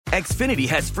Xfinity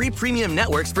has free premium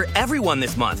networks for everyone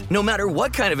this month, no matter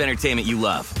what kind of entertainment you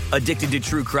love. Addicted to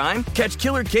true crime? Catch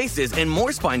killer cases and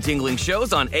more spine-tingling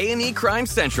shows on A&E Crime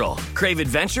Central. Crave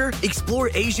adventure? Explore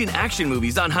Asian action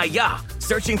movies on Hi-YAH.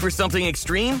 Searching for something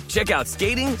extreme? Check out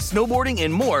skating, snowboarding,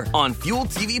 and more on Fuel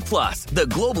TV Plus, the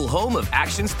global home of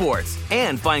action sports.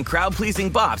 And find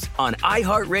crowd-pleasing bops on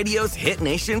iHeartRadio's Hit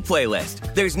Nation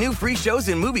playlist. There's new free shows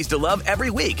and movies to love every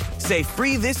week. Say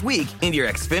free this week in your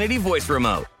Xfinity voice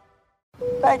remote.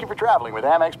 Thank you for traveling with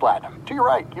Amex Platinum. To your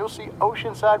right, you'll see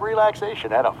oceanside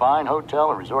relaxation at a fine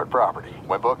hotel and resort property.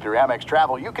 When booked through Amex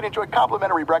Travel, you can enjoy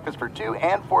complimentary breakfast for 2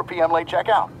 and 4 p.m. late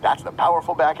checkout. That's the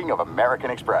powerful backing of American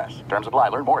Express. Terms apply.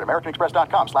 Learn more at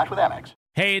americanexpress.com/withAmex.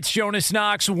 Hey, it's Jonas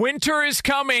Knox. Winter is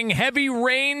coming. Heavy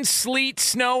rain, sleet,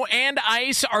 snow, and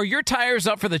ice. Are your tires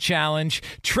up for the challenge?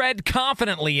 Tread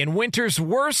confidently in winter's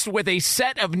worst with a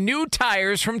set of new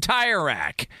tires from Tire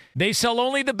Rack. They sell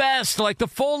only the best, like the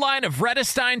full line of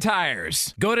Redestein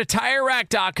tires. Go to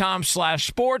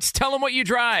TireRack.com/sports. Tell them what you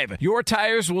drive. Your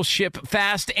tires will ship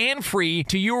fast and free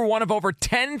to you or one of over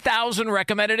 10,000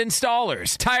 recommended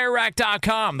installers.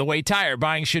 TireRack.com, the way tire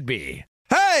buying should be.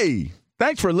 Hey!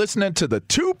 Thanks for listening to the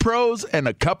Two Pros and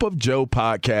a Cup of Joe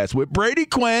podcast with Brady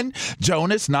Quinn,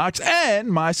 Jonas Knox, and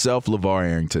myself, LaVar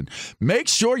Arrington. Make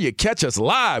sure you catch us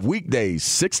live weekdays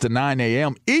 6 to 9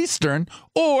 a.m. Eastern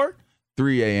or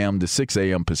 3 a.m. to 6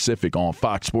 a.m. Pacific on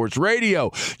Fox Sports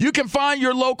Radio. You can find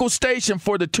your local station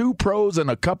for the Two Pros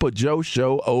and a Cup of Joe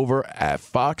show over at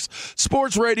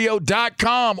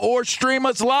foxsportsradio.com or stream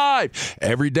us live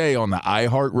every day on the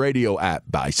iHeartRadio app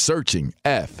by searching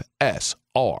FSR.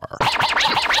 Now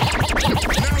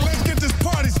let's get this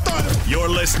party started. You're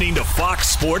listening to Fox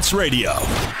Sports Radio.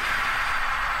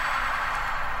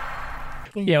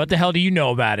 Yeah, what the hell do you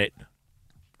know about it?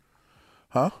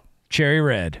 Huh? Cherry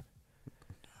Red.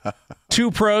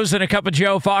 Two Pros and a Cup of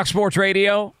Joe, Fox Sports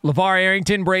Radio. LaVar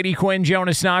Arrington, Brady Quinn,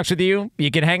 Jonas Knox with you. You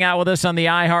can hang out with us on the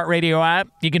iHeartRadio app.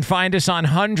 You can find us on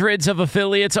hundreds of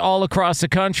affiliates all across the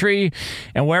country.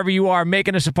 And wherever you are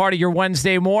making us a part of your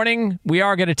Wednesday morning, we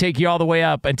are going to take you all the way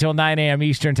up until 9 a.m.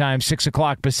 Eastern Time, 6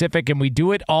 o'clock Pacific. And we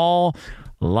do it all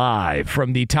live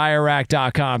from the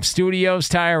TireRack.com studios.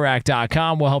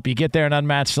 TireRack.com will help you get there. An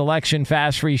unmatched selection,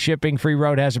 fast free shipping, free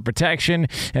road hazard protection,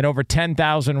 and over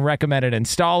 10,000 recommended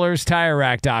installers.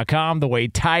 TireRack.com, the way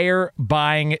tire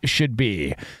buying should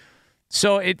be.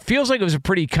 So it feels like it was a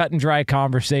pretty cut and dry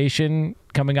conversation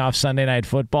coming off Sunday Night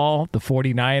Football. The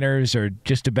 49ers are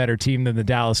just a better team than the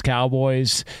Dallas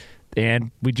Cowboys.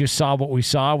 And we just saw what we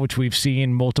saw, which we've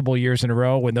seen multiple years in a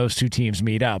row when those two teams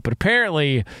meet up. But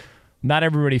apparently not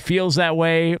everybody feels that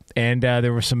way, and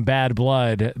there was some bad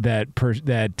blood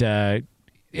that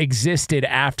existed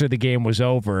after the game was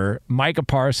over. Micah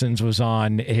Parsons was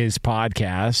on his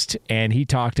podcast, and he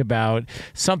talked about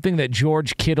something that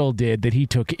George Kittle did that he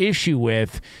took issue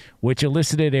with, which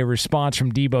elicited a response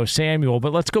from Deebo Samuel.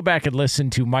 But let's go back and listen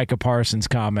to Micah Parsons'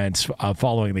 comments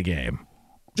following the game.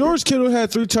 George Kittle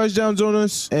had 3 touchdowns on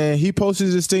us, and he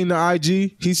posted this thing to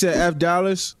IG. He said, F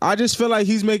Dallas. I just feel like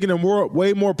he's making it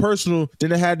way more personal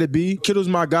than it had to be. Kittle's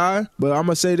my guy, but I'm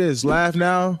going to say this. Laugh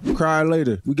now, cry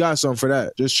later. We got something for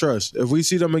that. Just trust. If we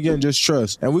see them again, just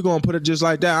trust. And we're going to put it just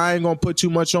like that. I ain't going to put too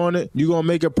much on it. You're going to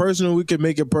make it personal. We can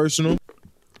make it personal.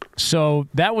 So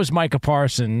that was Micah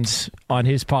Parsons on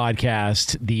his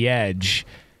podcast, The Edge.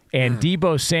 And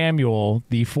Deebo Samuel,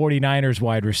 the 49ers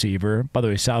wide receiver, by the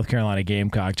way, South Carolina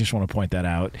Gamecock, just want to point that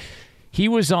out. He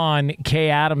was on Kay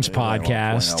Adams'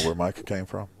 podcast. Point out where Micah came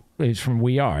from? He's from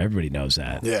We Are. Everybody knows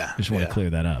that. Yeah. Just want to clear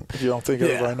that up. You don't think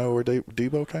everybody know where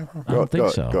Deebo came from? I don't think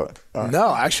so. Go ahead. Right.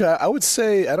 No, actually, I would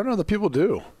say I don't know that people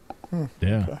do.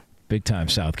 Yeah. Okay. Big time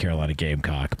South Carolina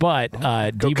Gamecock. But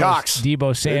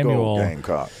Deebo Samuel,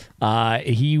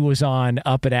 he was on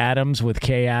Up at Adams with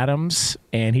Kay Adams,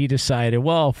 and he decided,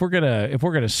 well, if we're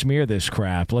gonna smear this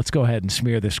crap, let's go ahead and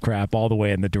smear this crap all the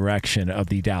way in the direction of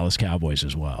the Dallas Cowboys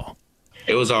as well.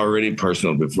 It was already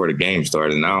personal before the game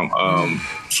started. Now,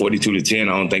 42-10, I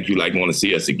don't think you want to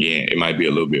see us again. It might be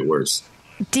a little bit worse.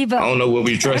 Deebo. I don't know what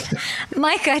we trust.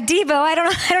 Micah, Deebo, I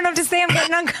don't know what to say. I'm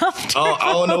getting uncomfortable.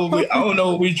 I don't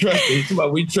know what we trust. It's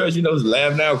about we trust,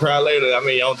 laugh now, cry later.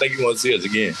 I don't think you want to see us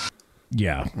again.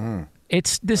 Yeah.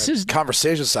 This is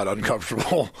conversations sound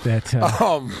uncomfortable. That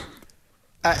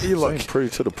you look pretty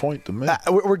to the point to me.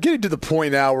 We're getting to the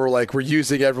point now where we're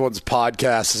using everyone's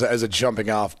podcast as a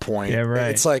jumping off point. Yeah,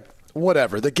 right. It's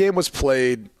whatever. The game was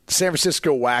played. San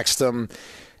Francisco waxed them.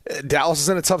 Dallas is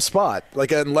in a tough spot.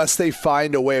 Unless they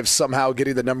find a way of somehow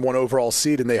getting the number 1 overall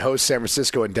seed and they host San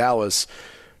Francisco and Dallas,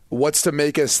 what's to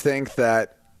make us think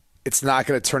that it's not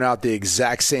going to turn out the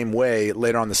exact same way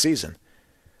later on the season?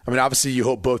 I mean, obviously you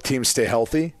hope both teams stay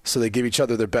healthy so they give each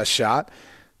other their best shot.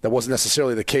 That wasn't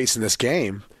necessarily the case in this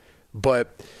game.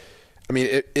 But, I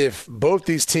mean, if both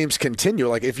these teams continue,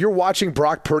 like if you're watching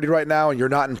Brock Purdy right now and you're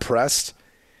not impressed,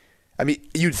 I mean,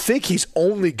 you'd think he's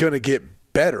only going to get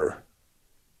better,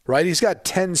 right? He's got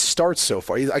 10 starts so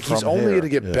far. He's only going to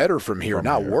get better from here,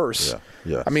 not worse. Yeah.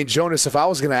 Yes. I mean, Jonas, if I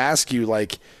was going to ask you,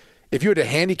 like, if you had to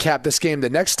handicap this game the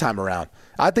next time around,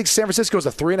 I think San Francisco is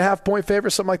a 3.5-point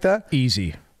favorite, something like that.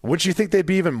 Easy. Wouldn't you think they'd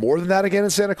be even more than that again in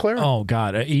Santa Clara? Oh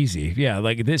God, easy. Yeah,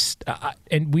 like this,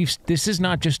 this is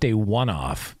not just a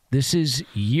one-off. This is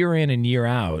year in and year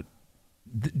out.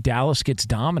 Dallas gets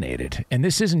dominated, and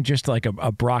this isn't just like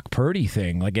a Brock Purdy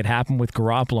thing. Like it happened with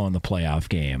Garoppolo in the playoff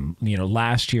game.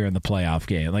 Last year in the playoff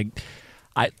game. Like,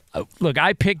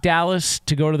 I picked Dallas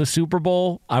to go to the Super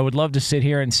Bowl. I would love to sit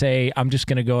here and say I'm just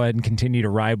going to go ahead and continue to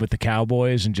ride with the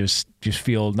Cowboys and just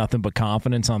feel nothing but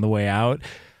confidence on the way out.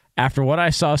 After what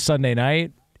I saw Sunday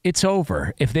night, it's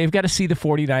over. If they've got to see the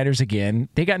 49ers again,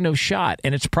 they got no shot,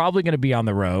 and it's probably going to be on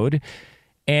the road.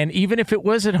 And even if it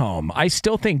was at home, I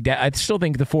still think the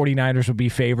 49ers would be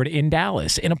favored in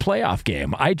Dallas in a playoff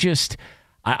game.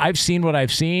 I've seen what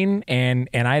I've seen, and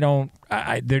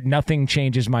nothing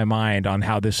changes my mind on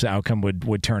how this outcome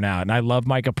would turn out. And I love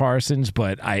Micah Parsons,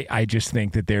 but I just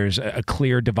think that there's a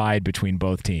clear divide between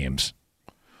both teams.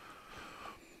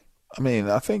 I mean,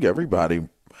 I think everybody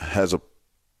has a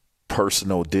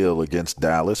personal deal against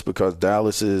Dallas because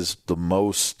Dallas is the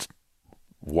most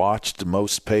watched, the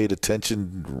most paid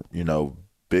attention,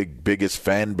 biggest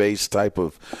fan base type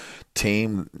of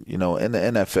team, in the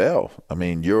NFL. I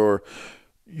mean, you're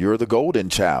the golden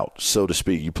child, so to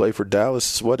speak. You play for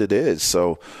Dallas, is what it is.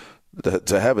 So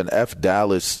to have an F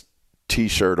Dallas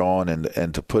T-shirt on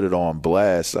and to put it on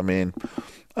blast, I mean,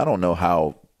 I don't know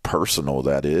how personal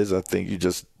that is. I think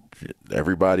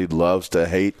everybody loves to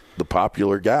hate the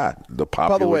popular guy, the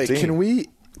popular team. By the way,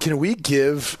 do we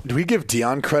give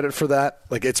Deion credit for that?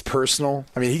 Like, it's personal.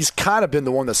 I mean, he's kind of been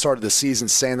the one that started the season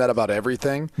saying that about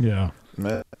everything. Yeah.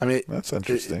 I mean, that's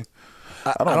interesting.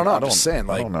 I don't know. I'm just saying,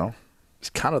 like, I don't know. He's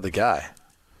kind of the guy.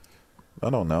 I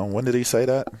don't know. When did he say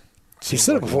that? He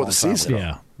said it before the season.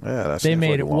 Yeah. Yeah. They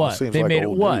made it what? They made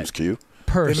it what?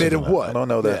 Personal. They made it what? I don't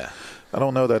know that. Yeah. I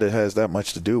don't know that it has that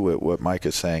much to do with what Mike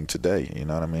is saying today. You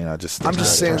know what I mean? I'm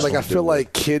just saying, like, I feel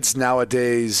like kids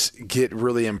nowadays get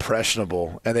really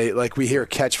impressionable, and we hear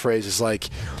catchphrases like,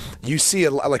 you see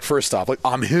it, like, first off, like,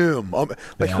 I'm him.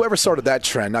 Whoever started that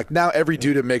trend, like, now every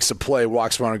dude that makes a play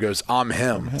walks around and goes, I'm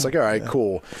him. It's like, all right,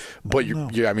 cool. But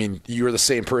you're the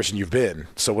same person you've been.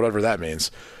 So whatever that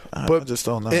means. But I just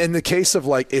don't know. In the case of,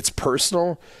 like, it's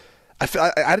personal,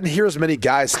 I didn't hear as many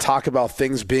guys talk about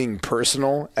things being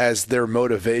personal as their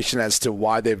motivation as to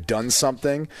why they've done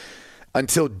something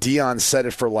until Deion said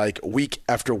it for like week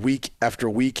after week after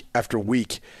week after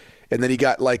week. And then he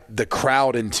got like the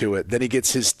crowd into it. Then he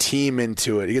gets his team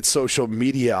into it. He gets social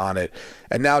media on it.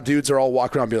 And now dudes are all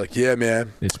walking around and be like, yeah,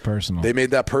 man. It's personal. They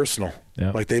made that personal.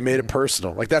 Yep. Like, they made it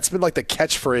personal. Like, that's been like the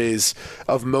catchphrase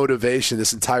of motivation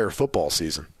this entire football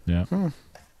season. Yeah.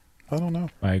 I don't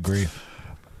know. I agree.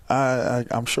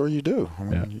 I'm sure you do. I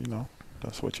mean,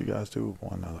 that's what you guys do with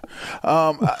one another.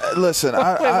 Listen,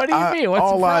 what do you mean? What's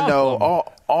the problem?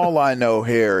 All I know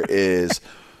here is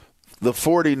the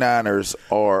 49ers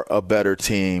are a better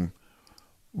team,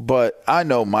 but I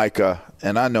know Micah,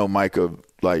 and I know Micah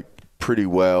like pretty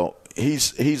well.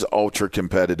 He's ultra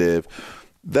competitive.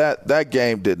 That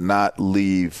game did not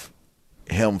leave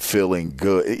him feeling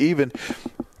good. Even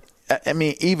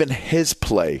his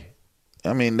play.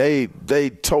 I mean, they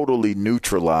totally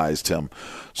neutralized him.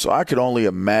 So I could only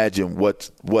imagine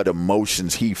what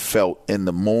emotions he felt in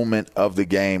the moment of the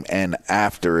game and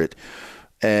after it.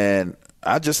 And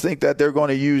I just think that they're going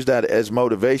to use that as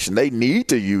motivation. They need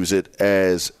to use it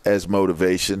as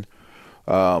motivation.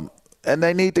 And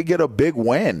they need to get a big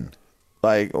win.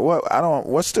 Like,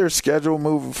 what's their schedule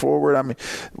moving forward? I mean,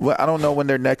 I don't know when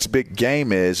their next big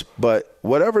game is, but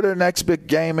whatever their next big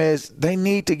game is, they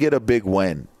need to get a big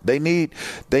win. They need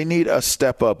a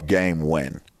step-up game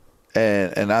win.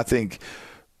 And I think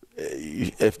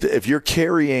if you're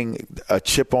carrying a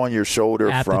chip on your shoulder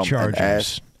at from the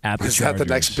Chargers, is that the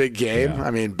next big game? Yeah.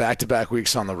 I mean, back-to-back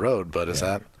weeks on the road, but is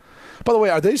that? By the way,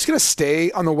 are they just going to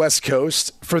stay on the West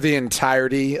Coast for the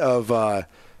entirety of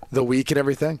the week and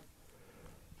everything?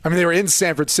 I mean, they were in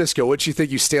San Francisco. Wouldn't you think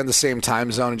you stay on the same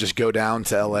time zone and just go down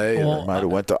to L.A.? Well, they might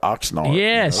have went to Oxnard.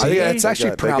 Yeah, I think it's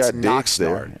actually pronounced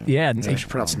Oxnard. Yeah, it's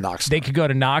actually pronounced Oxnard. They could go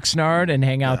to Oxnard and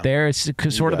hang out there. It's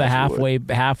sort of the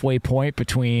halfway point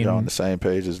between. You're on the same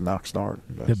page as Oxnard.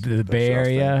 The Bay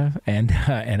Area and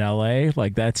L.A.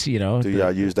 Like, that's, Do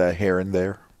y'all use that here and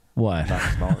there? What?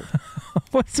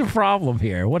 What's the problem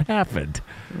here? What happened?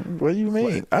 What do you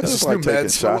mean? I just new like taking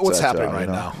meds. shots What's at happening y'all, right you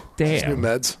know? now? Damn. New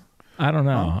meds. I don't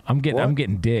know. I'm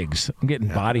getting digs. I'm getting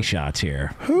body shots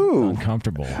here. Who?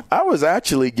 Uncomfortable. I was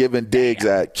actually giving digs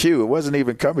at Q. It wasn't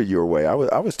even coming your way. I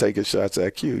was taking shots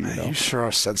at Q. You know. You sure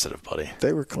are sensitive, buddy.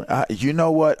 They were clean. You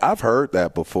know what? I've heard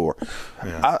that before.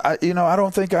 Yeah. I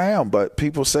don't think I am, but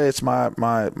people say it's my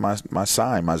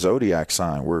sign, my zodiac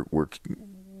sign.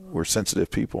 We're sensitive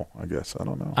people, I guess. I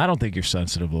don't know. I don't think you're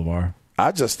sensitive, LaVar.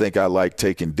 I just think I like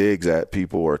taking digs at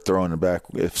people or throwing it back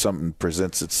if something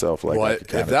presents itself. Like, well,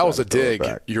 if that was a dig,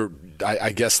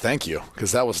 I guess thank you,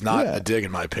 because that was not a dig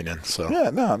in my opinion. So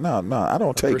no. I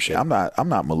don't take. I'm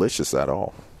not malicious at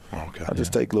all. Okay. I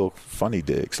just take little funny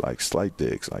digs, like slight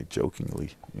digs, like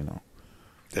jokingly. You know.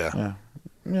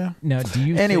 Yeah. Now, do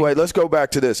you? Anyway, let's go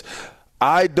back to this.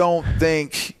 I don't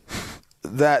think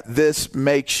that this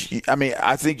makes –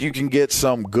 I think you can get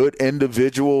some good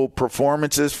individual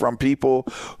performances from people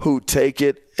who take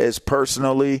it as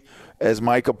personally as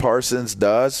Micah Parsons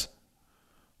does.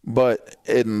 But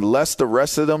unless the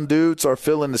rest of them dudes are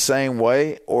feeling the same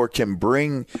way or can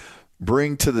bring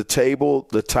to the table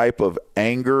the type of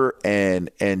anger and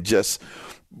just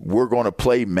we're going to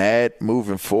play mad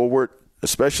moving forward,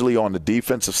 especially on the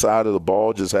defensive side of the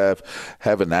ball, just have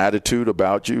an attitude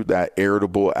about you, that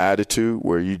irritable attitude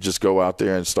where you just go out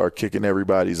there and start kicking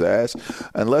everybody's ass.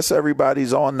 Unless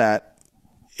everybody's on that,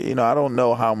 I don't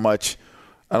know how much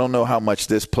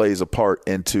this plays a part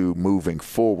into moving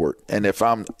forward. And if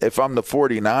I'm the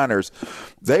 49ers,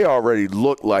 they already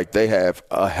look like they have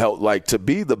to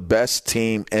be the best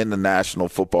team in the National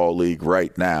Football League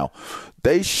right now.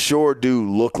 They sure do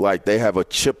look like they have a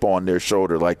chip on their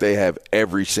shoulder, like they have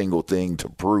every single thing to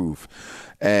prove.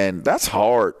 And that's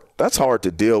hard. That's hard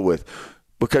to deal with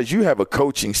because you have a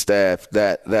coaching staff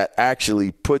that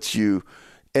actually puts you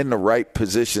in the right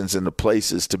positions and the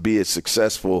places to be as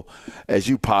successful as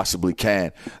you possibly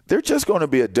can. They're just going to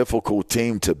be a difficult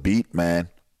team to beat, man.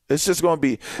 They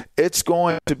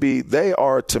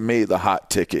are, to me, the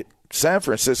hot ticket. San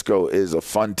Francisco is a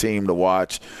fun team to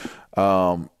watch.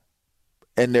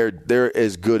 And they're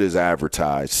as good as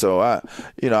advertised. So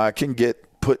I can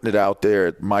get putting it out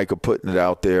there, Micah putting it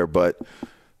out there, but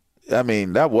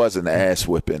that was an ass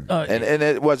whipping, and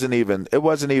it wasn't even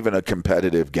a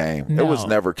competitive game. No. It was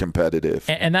never competitive,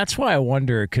 and that's why I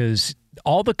wonder, because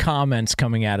all the comments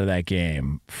coming out of that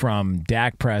game, from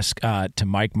Dak Prescott to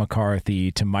Mike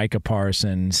McCarthy to Micah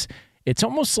Parsons, it's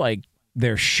almost like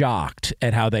they're shocked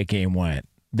at how that game went.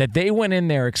 That they went in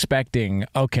there expecting,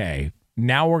 okay,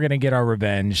 now we're going to get our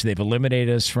revenge. They've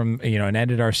eliminated us from, and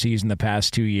ended our season the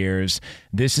past 2 years.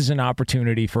 This is an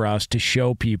opportunity for us to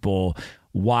show people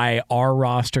why our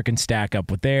roster can stack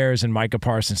up with theirs. And Micah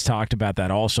Parsons talked about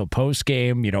that also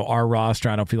post-game. Our roster,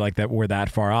 I don't feel like that we're that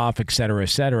far off, et cetera, et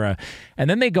cetera. And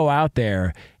then they go out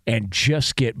there and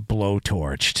just get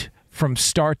blowtorched from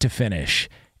start to finish.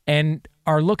 And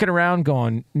are looking around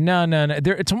going, no.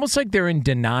 It's almost like they're in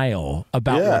denial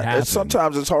about what happened.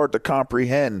 Sometimes it's hard to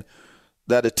comprehend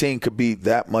that a team could be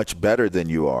that much better than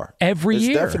you are. It's year. It's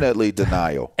definitely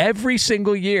denial. Every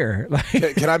single year.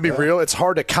 Can I be real? It's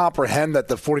hard to comprehend that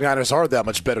the 49ers are that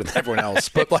much better than everyone else.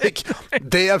 But,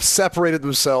 they have separated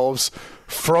themselves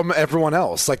from everyone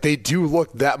else. They do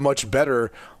look that much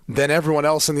better than everyone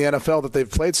else in the NFL that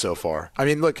they've played so far.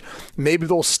 Look, maybe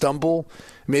they'll stumble.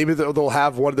 Maybe they'll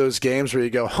have one of those games where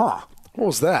you go, what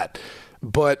was that?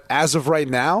 But as of right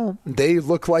now, they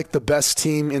look like the best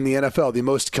team in the NFL, the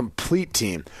most complete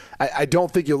team. I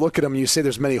don't think you look at them and you say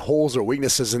there's many holes or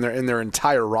weaknesses in their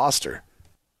entire roster.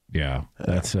 Yeah,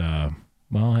 that's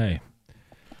hey.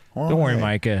 Don't worry,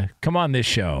 Micah. Come on this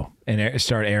show and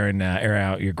start air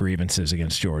out your grievances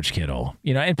against George Kittle.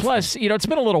 And plus, it's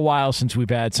been a little while since we've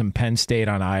had some Penn State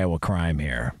on Iowa crime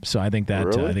here. So I think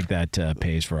that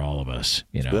pays for all of us.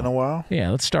 It's been a while. Yeah,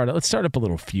 let's start up a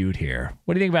little feud here.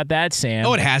 What do you think about that, Sam?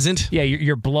 Oh, it hasn't. Yeah,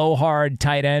 your blowhard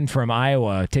tight end from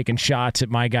Iowa taking shots at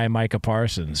my guy Micah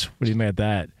Parsons. What do you think about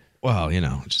that? Well,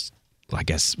 I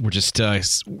guess we're just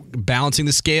balancing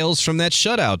the scales from that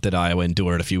shutout that Iowa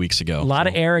endured a few weeks ago. A lot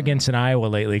of arrogance in Iowa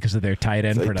lately because of their tight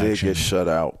end production. They did get shut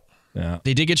out. Yeah.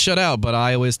 They did get shut out, but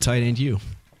Iowa's tight end you.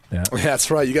 Yeah, that's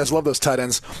right. You guys love those tight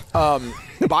ends.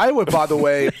 Iowa, by the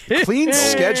way, clean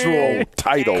schedule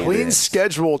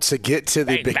to get to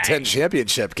the Big Ten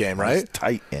championship game, right?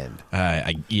 Tight end.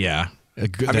 Yeah.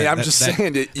 I'm just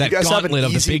saying that you guys have an gauntlet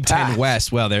of the easy Big path. Ten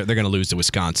West. Well, they're going to lose to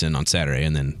Wisconsin on Saturday,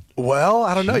 and then. Well,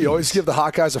 I don't know. You always give the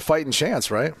Hawkeyes a fighting chance,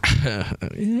 right?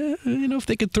 If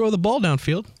they could throw the ball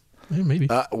downfield, maybe.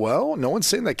 Well, no one's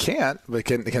saying they can't. But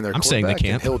can their I'm saying they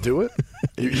can't. He'll do it.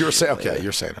 You're saying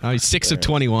you're saying it. He's 6 of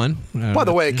 21. By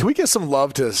the way, can we give some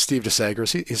love to Steve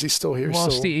DeSager? Is he still here?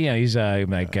 Well, Steve, he's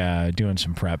doing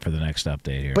some prep for the next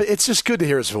update here. But it's just good to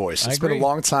hear his voice. It's been a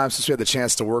long time since we had the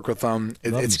chance to work with him.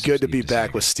 It's good to be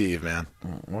back with Steve, man.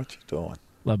 What you doing?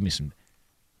 Love me some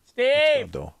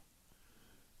Steve.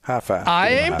 High five. I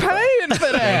ain't paying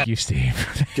for that. Thank you,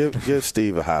 Steve. Give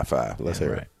Steve a high five. Let's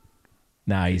hear it.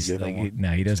 No,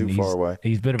 he doesn't. Too far away.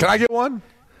 He's been. Can I get one?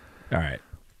 All right.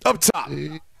 Up top.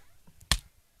 You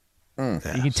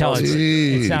can tell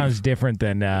it sounds different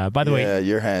than. By the way, yeah,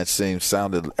 your hand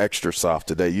sounded extra soft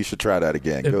today. You should try that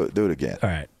again. Go do it again. All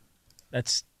right.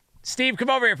 That's Steve. Come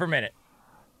over here for a minute.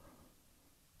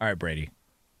 All right, Brady.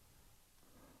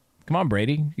 Come on,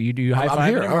 Brady. You high five. I'm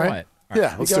here. All right. right.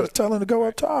 Yeah, You got to tell him to go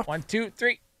up top. 1, 2,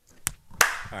 3. All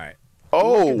right.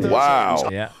 Oh, wow.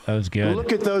 Yeah, that was good.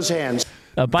 Look at those hands.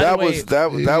 By the way,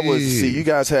 that was. See, you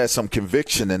guys had some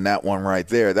conviction in that one right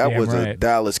there. That was a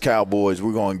Dallas Cowboys.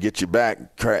 We're going to get you back.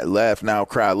 Laugh now,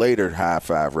 cry later. High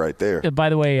five right there. By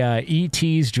the way,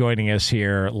 ET's joining us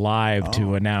here live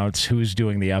to announce who's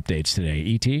doing the updates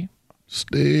today. ET,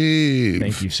 Steve.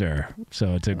 Thank you, sir.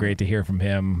 So it's great to hear from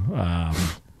him.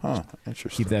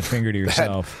 Interesting. Keep that finger to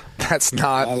yourself. That's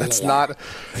not.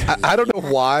 I don't know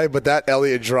why, but that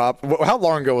Elliott drop. How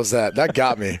long ago was that? That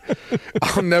got me.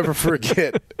 I'll never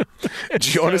forget.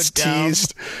 Jonas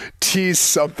teased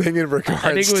something in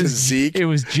regards to Zeke. It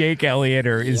was Jake Elliott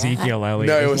or Ezekiel Elliott.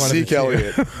 No, it was Zeke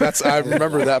Elliott. I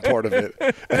remember that part of it,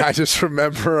 and I just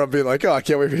remember being like, "Oh, I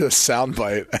can't wait for the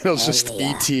soundbite." And it was just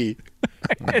ET.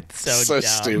 It's so dumb.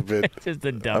 Stupid. It's just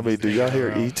the dumbest do y'all thing hear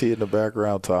in the world. ET in the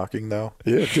background talking though?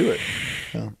 Yeah, do it.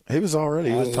 Yeah. He was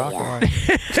talking right.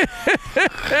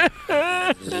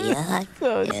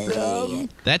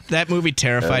 That movie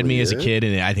terrified me as a kid,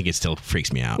 and I think it still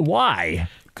freaks me out. Why?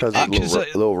 Because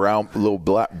little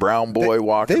black brown boy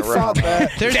walking around.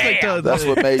 There's That's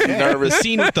what made you nervous. The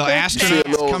scene with the astronauts See a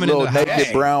coming little into the naked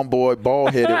house. brown boy,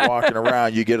 bald headed, walking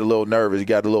around. You get a little nervous. You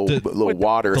got a little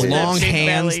water. The head. long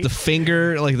hands, belly. the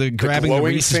finger, like the grabbing the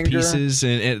glowing Reese's finger. Pieces,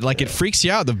 and it freaks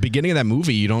you out. The beginning of that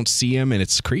movie, you don't see him, and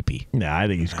it's creepy. Yeah, I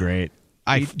think he's great.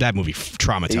 That movie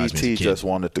traumatized me as a E.T. kid. just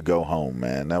wanted to go home,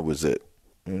 man. That was it.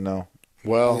 You know.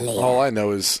 Well, all I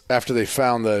know is after they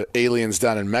found the aliens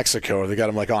down in Mexico, they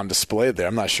got them on display there.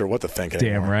 I'm not sure what to think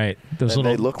anymore. Damn right. Those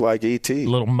They look like E.T.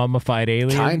 little mummified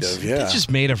aliens. Kind of, yeah. It's just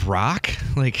made of rock.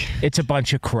 It's a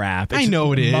bunch of crap. I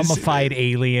know it is. Mummified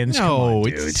aliens. Come No, on,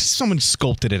 dude. someone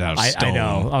sculpted it out of stone. I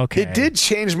know. Okay. It did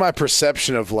change my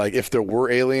perception of if there were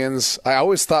aliens. I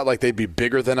always thought they'd be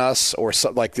bigger than us, or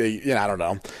something I don't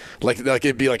know, like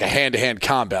it'd be like a hand-to-hand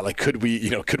combat. Like could we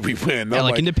win? Yeah,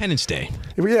 like Independence Day.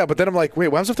 Yeah, but then I'm like, wait,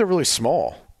 what happens if they're really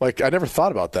small? I never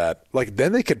thought about that.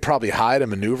 Then they could probably hide and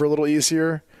maneuver a little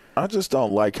easier. I just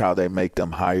don't like how they make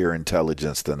them higher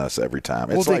intelligence than us every time.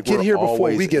 Well, It's they like get we're here before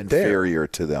always we get there. inferior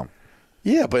to them.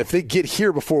 Yeah, but if they get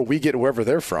here before we get wherever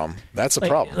they're from, that's a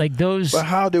problem. But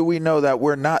how do we know that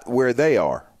we're not where they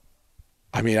are?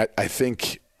 I mean, I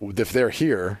think if they're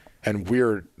here and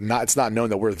we're not, it's not known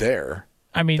that we're there.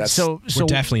 I mean, so we're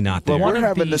definitely not there. But we're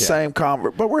having the same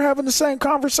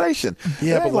conversation.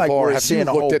 Yeah, It but ain't like LaVar, we're have seeing you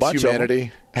a whole looked at bunch of humanity?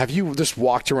 them. Have you just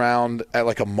walked around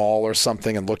at a mall or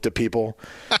something and looked at people?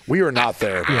 We are not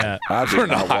there. Yeah, I do we're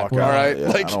not not. walk around. All right,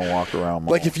 Yeah, I don't walk around.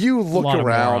 Like if you look lot of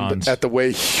around morons. at the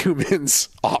way humans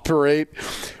operate,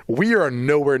 we are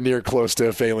nowhere near close to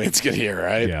if aliens get here.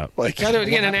 Right? Yeah. They're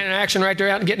getting an action right there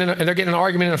out and they're getting an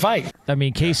argument in a fight. I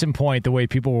mean, case in point, the way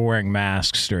people were wearing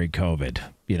masks during COVID,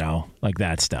 like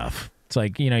that stuff. It's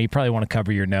like, you probably want to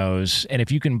cover your nose. And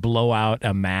if you can blow out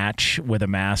a match with a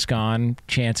mask on,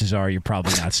 chances are you're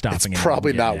probably not stopping it. It's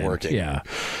probably not working. Yeah.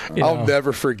 I'll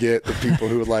never forget the people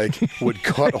who would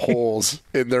cut holes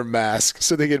in their mask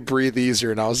so they could breathe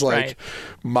easier. And I was like,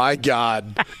 my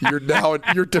God, you're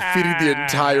defeating the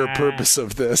entire purpose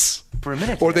of this. For a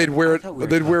minute. Or they'd wear it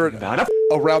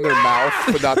around their mouth,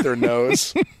 but not their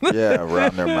nose. Yeah,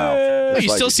 around their mouth. You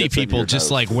still see people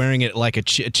just wearing it like a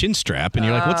chin strap, and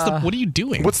you're like, what are you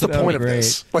doing? What's the point of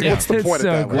this? What's the point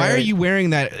of that? Why are you wearing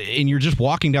that and you're just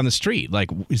walking down the street?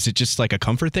 Is it just like a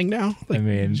comfort thing now? I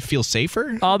mean, you feel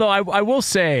safer? Although I will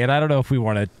say, and I don't know if we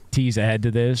want to tease ahead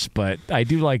to this, but I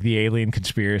do like the alien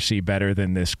conspiracy better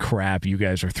than this crap you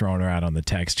guys are throwing around on the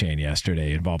text chain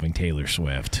yesterday involving Taylor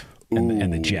Swift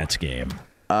and the Jets game.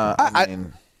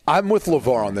 I'm with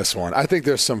LaVar on this one. I think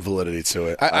there's some validity to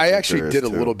it. I actually did a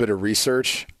little bit of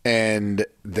research, and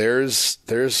there's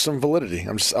some validity.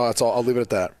 That's all. I'll leave it at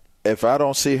that. If I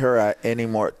don't see her at any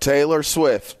more, Taylor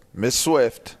Swift, Miss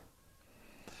Swift,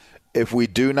 if we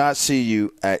do not see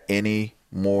you at any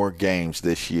more games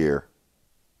this year,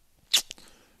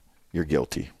 you're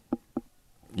guilty.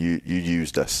 you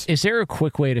used us. Is there a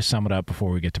quick way to sum it up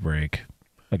before we get to break?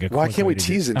 Why can't we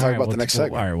tease it and talk about the next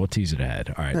segment? All right, we'll tease it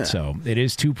ahead. All right, so it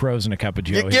is Two Pros and a Cup of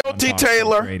Joe. You're guilty,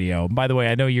 Taylor. Radio. By the way,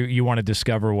 I know you want to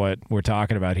discover what we're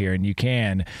talking about here, and you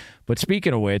can. But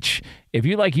speaking of which, if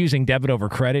you like using debit over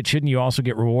credit, shouldn't you also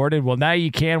get rewarded? Well, now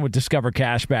you can with Discover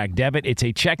Cashback Debit. It's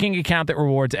a checking account that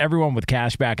rewards everyone with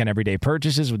cashback on everyday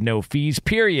purchases with no fees,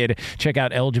 period. Check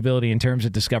out eligibility and terms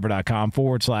at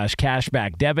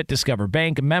discover.com/cashback debit. Discover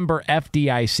Bank, member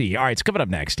FDIC. All right, it's coming up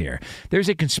next here. There's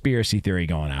a conspiracy theory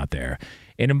going out there.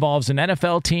 It involves an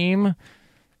NFL team,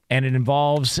 and it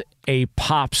involves a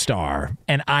pop star,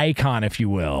 an icon, if you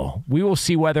will. We will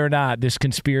see whether or not this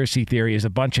conspiracy theory is a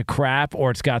bunch of crap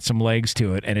or it's got some legs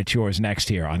to it, and it's yours next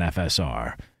here on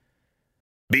FSR.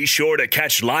 Be sure to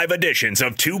catch live editions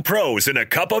of Two Pros and a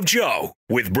Cup of Joe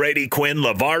with Brady Quinn,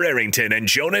 LaVar Arrington, and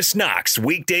Jonas Knox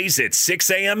weekdays at 6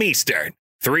 a.m. Eastern,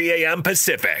 3 a.m.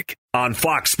 Pacific on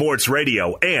Fox Sports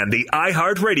Radio and the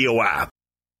iHeartRadio app.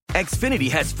 Xfinity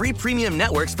has free premium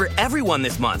networks for everyone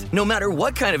this month, no matter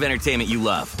what kind of entertainment you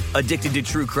love. Addicted to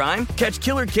true crime? Catch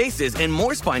killer cases and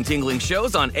more spine-tingling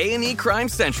shows on A&E Crime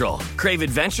Central. Crave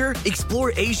adventure?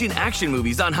 Explore Asian action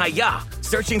movies on Hi-Ya.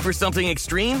 Searching for something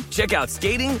extreme? Check out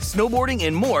skating, snowboarding,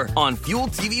 and more on Fuel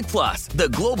TV Plus, the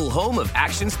global home of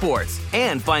action sports.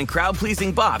 And find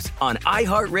crowd-pleasing bops on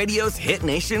iHeartRadio's Hit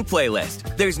Nation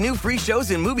playlist. There's new free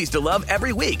shows and movies to love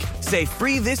every week. Say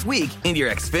free this week in your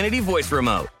Xfinity voice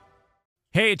remote.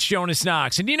 Hey, it's Jonas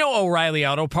Knox, and you know O'Reilly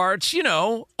Auto Parts. You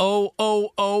know,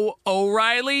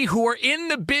 O'Reilly, who are in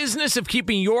the business of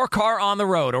keeping your car on the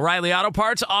road. O'Reilly Auto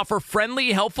Parts offer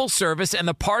friendly, helpful service and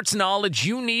the parts knowledge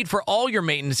you need for all your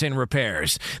maintenance and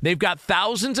repairs. They've got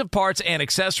thousands of parts and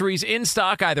accessories in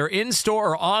stock, either in-store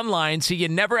or online, so you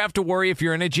never have to worry if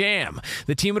you're in a jam.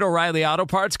 The team at O'Reilly Auto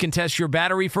Parts can test your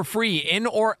battery for free, in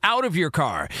or out of your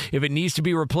car. If it needs to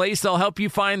be replaced, they'll help you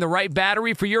find the right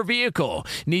battery for your vehicle.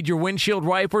 Need your windshield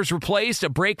wipers replaced, a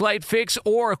brake light fix,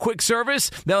 or a quick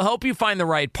service? They'll help you find the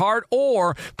right part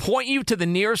or point you to the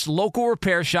nearest local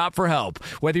repair shop for help.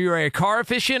 Whether you're a car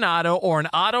aficionado or an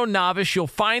auto novice, you'll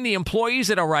find the employees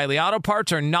at O'Reilly Auto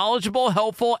Parts are knowledgeable,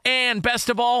 helpful, and best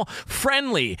of all,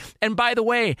 friendly. And by the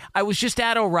way, I was just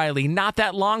at O'Reilly not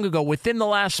that long ago, within the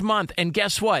last month, and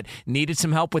guess what? Needed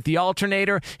some help with the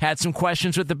alternator, had some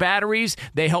questions with the batteries.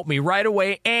 They helped me right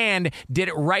away and did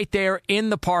it right there in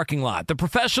the parking lot. The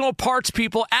professional parts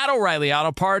people at O'Reilly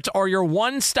Auto Parts are your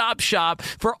one-stop shop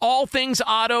for all things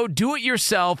auto,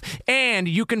 do-it-yourself, and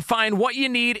you can find what you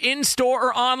need in-store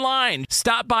or online.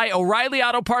 Stop by O'Reilly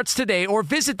Auto Parts today or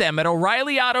visit them at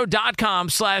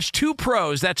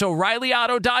O'ReillyAuto.com/2pros. That's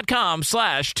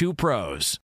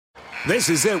O'ReillyAuto.com/2pros. This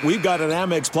is it. We've got an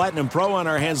Amex Platinum Pro on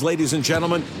our hands, ladies and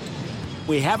gentlemen.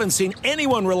 We haven't seen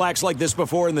anyone relax like this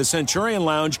before in the Centurion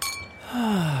Lounge.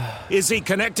 Is he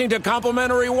connecting to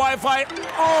complimentary Wi-Fi?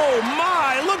 Oh,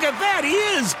 my! Look at that! He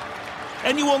is!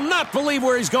 And you will not believe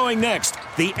where he's going next.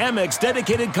 The Amex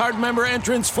dedicated card member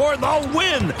entrance for the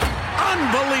win!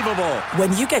 Unbelievable!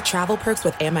 When you get travel perks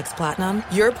with Amex Platinum,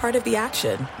 you're part of the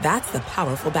action. That's the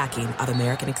powerful backing of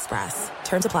American Express.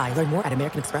 Terms apply. Learn more at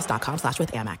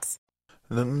americanexpress.com/withAmex.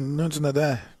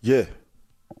 Yeah.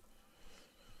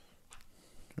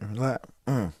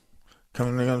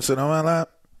 Come and sit on my lap.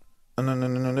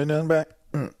 Back.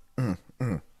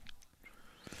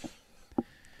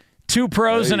 Two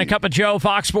Pros and a Cup of Joe,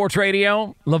 Fox Sports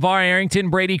Radio. LaVar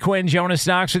Arrington, Brady Quinn, Jonas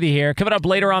Knox with you here. Coming up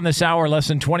later on this hour, less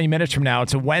than 20 minutes from now.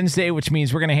 It's a Wednesday, which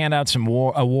means we're going to hand out some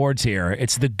awards here.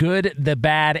 It's the good, the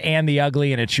bad, and the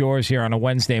ugly, and it's yours here on a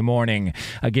Wednesday morning.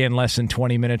 Again, less than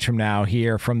 20 minutes from now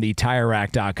here from the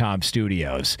TireRack.com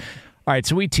studios. All right,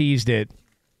 so we teased it.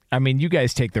 I mean, you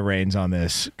guys take the reins on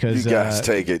this. Cause, you guys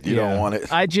take it. You don't want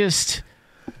it. I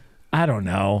don't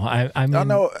know. I mean, I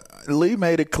know Lee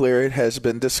made it clear it has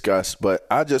been discussed, but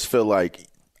I just feel like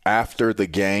after the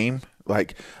game,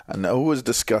 like I know it was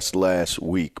discussed last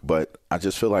week, but I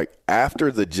just feel like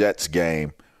after the Jets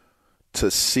game, to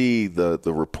see the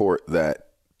report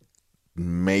that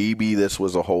maybe this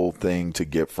was a whole thing to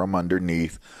get from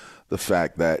underneath, the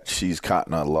fact that she's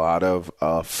gotten a lot of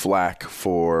flack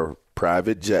for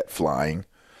private jet flying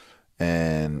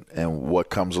and what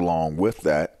comes along with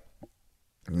that.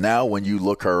 Now when you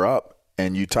look her up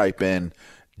and you type in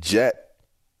jet,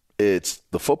 it's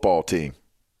the football team.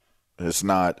 It's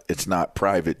not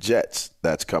private jets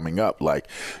that's coming up. Like,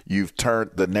 you've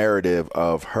turned the narrative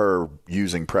of her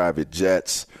using private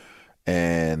jets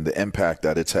and the impact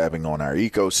that it's having on our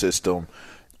ecosystem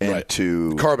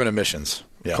into carbon emissions.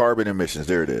 Yeah. Carbon emissions.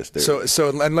 There it is.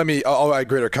 And I'll add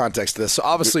greater context to this. So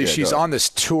obviously she's on this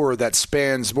tour that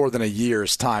spans more than a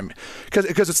year's time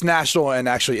because it's national and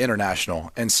actually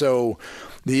international. And so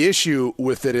the issue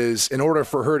with it is, in order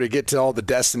for her to get to all the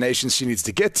destinations she needs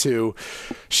to get to,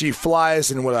 she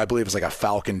flies in what I believe is like a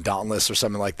Falcon Dauntless or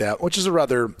something like that, which is a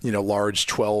rather, large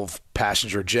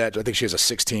 12-passenger jet. I think she has a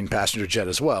 16-passenger jet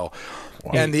as well.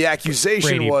 Wow. And the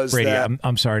accusation was Brady, that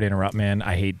I'm sorry to interrupt, man.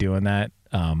 I hate doing that.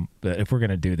 But if we're going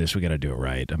to do this, we got to do it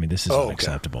right. I mean, this is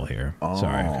unacceptable here.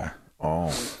 Sorry.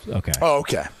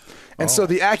 Okay. And so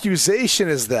the accusation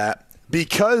is that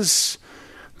because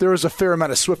there is a fair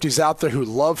amount of Swifties out there who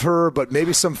love her, but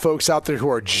maybe some folks out there who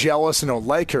are jealous and don't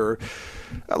like her,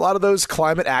 a lot of those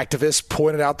climate activists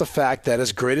pointed out the fact that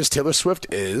as great as Taylor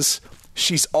Swift is,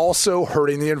 she's also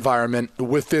hurting the environment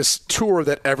with this tour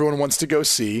that everyone wants to go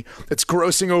see. It's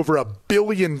grossing over $1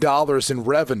 billion in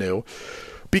revenue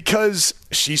because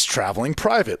she's traveling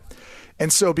private.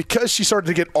 And so because she started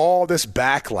to get all this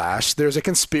backlash, there's a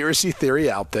conspiracy theory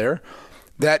out there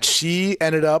that she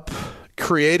ended up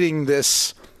creating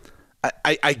this,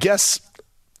 I guess,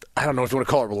 I don't know if you want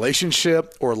to call it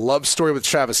relationship or love story with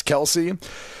Travis Kelce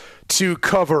to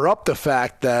cover up the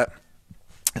fact that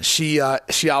she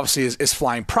obviously is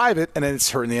flying private, and then it's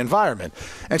hurting the environment.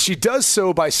 And she does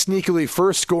so by sneakily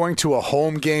first going to a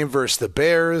home game versus the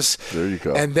Bears. There you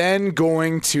go. And then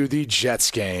going to the Jets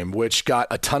game, which got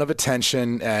a ton of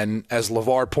attention. And as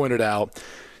LaVar pointed out,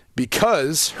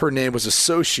 because her name was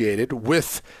associated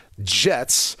with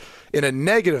Jets in a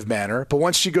negative manner, but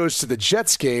once she goes to the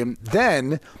Jets game,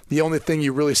 then the only thing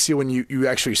you really see when you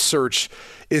actually search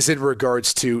is in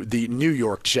regards to the New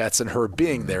York Jets and her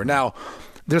being there. Now,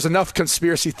 there's enough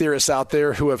conspiracy theorists out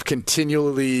there who have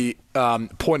continually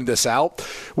pointed this out,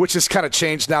 which has kind of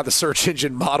changed now the search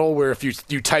engine model, where if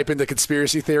you type in the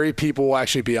conspiracy theory, people will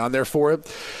actually be on there for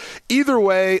it. Either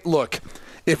way, look,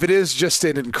 if it is just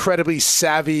an incredibly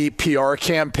savvy PR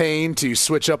campaign to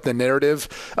switch up the narrative,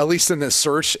 at least in the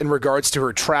search in regards to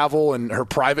her travel and her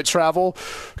private travel,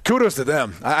 kudos to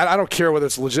them. I don't care whether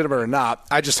it's legitimate or not.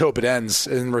 I just hope it ends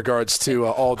in regards to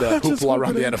all the hoopla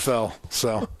around the NFL.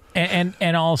 So.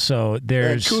 And also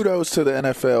there's kudos to the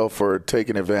NFL for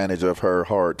taking advantage of her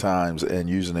hard times and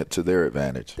using it to their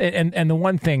advantage. And the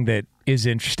one thing that is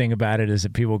interesting about it is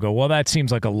that people go, well, that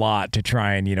seems like a lot to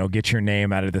try and, get your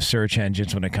name out of the search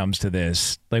engines when it comes to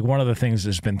this. Like, one of the things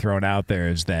that's been thrown out there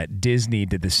is that Disney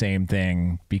did the same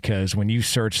thing, because when you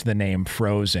search the name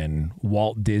Frozen,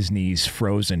 Walt Disney's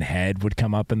Frozen head would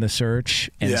come up in the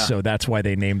search. And so that's why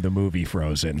they named the movie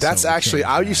Frozen. That's actually,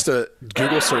 I used to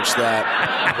Google search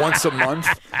that once a month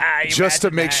just to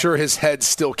make sure his head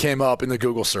still came up in the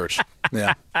Google search.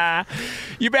 Yeah.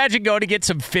 You imagine going to get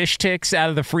some fish sticks out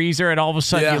of the freezer, and all of a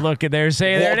sudden you look and there's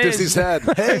Walt there it Disney's is. head.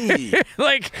 Hey,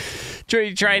 like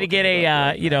trying to get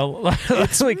a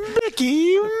it's like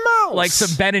Mickey Mouse, like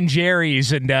some Ben and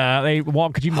Jerry's, and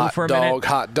Walt, could you move for a minute?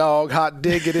 Hot dog, hot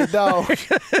diggity dog.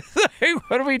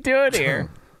 What are we doing here?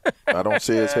 I don't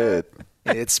see his head.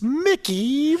 It's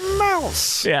Mickey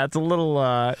Mouse. Yeah, it's a little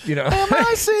M-I-C-K-E-Y-M-O-U-S-E.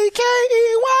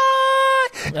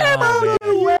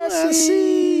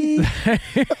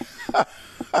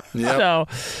 Yep. So,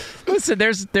 listen,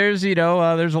 there's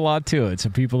a lot to it. So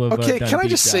people have okay. Can I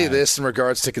just say this in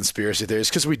regards to conspiracy theories,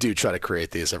 because we do try to create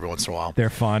these every once in a while. They're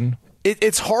fun.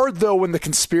 It's hard though when the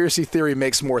conspiracy theory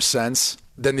makes more sense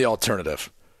than the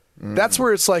alternative. That's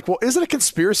where it's like, well, is it a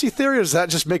conspiracy theory, or does that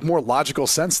just make more logical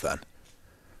sense then?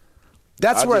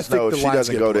 That's where I think the she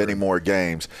doesn't go to any more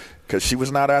games, because she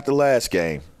was not at the last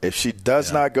game. If she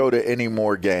does not go to any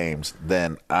more games,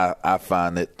 then I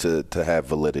find it to have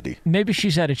validity. Maybe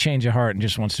she's had a change of heart and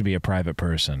just wants to be a private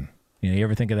person. You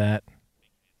ever think of that?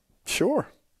 Sure.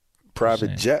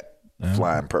 Private jet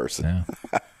flying person. Yeah.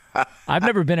 I've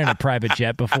never been in a private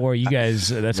jet before. You guys,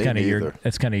 that's kind of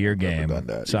your game.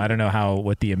 So I don't know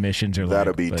what the emissions are like.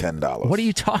 That'll be $10. What are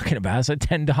you talking about? It's like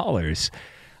 $10.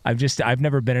 I've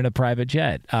never been in a private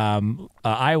jet.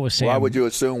 Iowa Sam. Why would you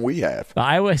assume we have?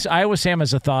 Iowa Sam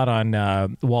has a thought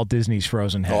on Walt Disney's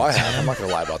Frozen head. Oh, I have. I'm not going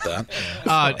to lie about that.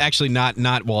 Actually,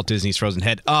 not Walt Disney's Frozen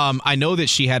head. I know that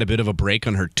she had a bit of a break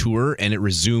on her tour, and it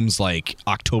resumes like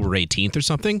October 18th or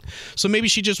something. So maybe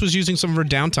she just was using some of her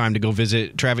downtime to go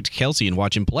visit Travis Kelce and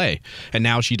watch him play. And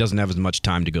now she doesn't have as much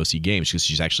time to go see games because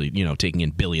she's actually taking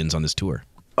in billions on this tour.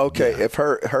 Okay, if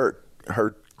her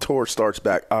tour starts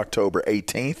back October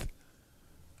 18th.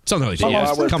 Something like that.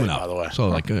 Yeah, it's coming up, by the way. So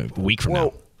like a week from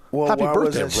now. Well, happy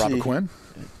birthday, Robert Quinn.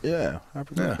 Yeah,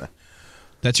 happy birthday.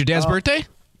 That's your dad's birthday?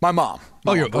 My mom.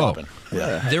 Robin.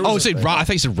 Yeah. I thought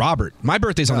you said Robert. My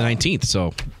birthday's on the 19th,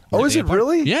 so. Oh, is it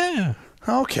really? Yeah.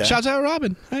 Okay. Shouts out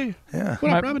Robin. Hey. Yeah.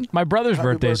 What up, Robin? My brother's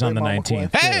birthday's on the Mama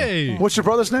 19th. Hey. What's your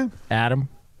brother's name? Adam.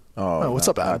 Oh, what's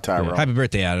up, Adam? Tyrone. Happy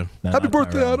birthday, Adam. No, Happy not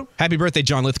birthday, Tyrone. Adam. Happy birthday,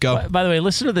 John Lithgow. By the way,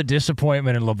 listen to the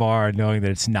disappointment in LaVar knowing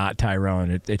that it's not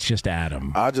Tyrone. It's just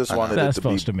Adam. I just wanted That's it to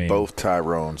be supposed to mean. both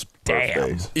Tyrone's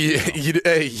birthdays.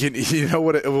 You know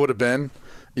what it would have been?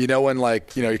 You know when,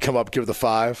 like, you come up, give the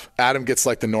 5. Adam gets,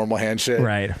 like, the normal handshake.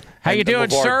 Right. How you And doing,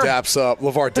 sir?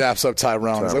 LaVar daps up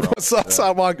Tyrone. He's like, what's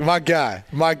up, my guy?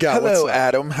 My guy. Hello, what's up?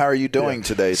 Adam. How are you doing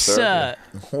today, sir?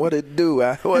 What it do?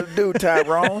 What it do,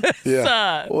 Tyrone?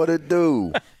 Yeah. What it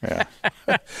do? Yeah.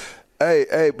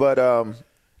 Hey, but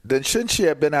then shouldn't she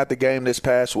have been at the game this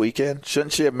past weekend?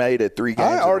 Shouldn't she have made it 3 games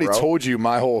I already in a row? told you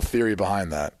my whole theory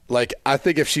behind that. Like, I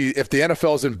think if the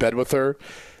NFL's in bed with her,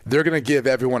 they're going to give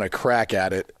everyone a crack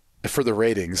at it for the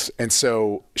ratings. And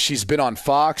so she's been on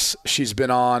Fox. She's been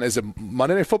on, is it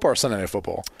Monday Night Football or Sunday Night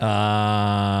Football?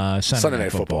 Sunday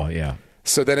Night Football, yeah.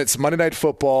 So then it's Monday Night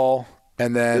Football,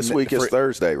 and then This week is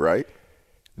Thursday, right?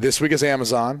 This week is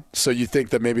Amazon. So you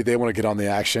think that maybe they want to get on the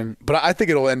action. But I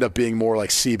think it'll end up being more like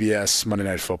CBS Monday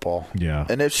Night Football. Yeah.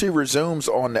 And if she resumes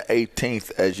on the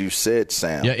 18th, as you said,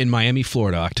 Sam. Yeah, in Miami,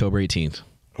 Florida, October 18th.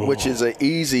 Which is an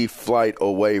easy flight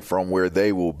away from where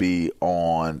they will be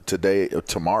on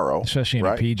tomorrow. Especially in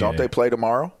right? a PJ. Don't they play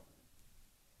tomorrow?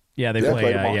 Yeah, they Yeah, play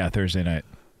play tomorrow. Thursday night.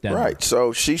 Denver. Right.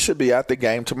 So she should be at the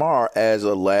game tomorrow as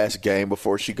a last game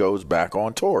before she goes back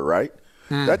on tour, right?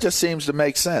 That just seems to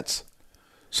make sense.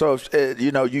 So,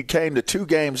 you came to 2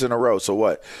 games in a row. So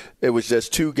what? It was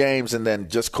just 2 games, and then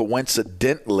just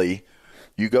coincidentally,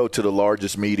 you go to the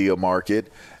largest media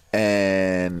market,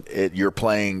 and you're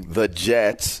playing the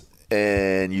Jets,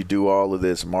 and you do all of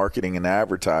this marketing and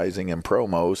advertising and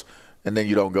promos, and then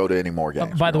you don't go to any more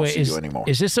games. By the We way, don't see you anymore.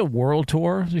 is this a world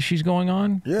tour that she's going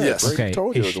on? Yeah, Yes. Brady Okay.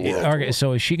 told you it was a world Okay, tour.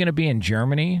 so is she going to be in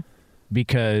Germany?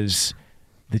 Because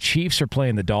the Chiefs are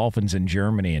playing the Dolphins in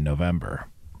Germany in November.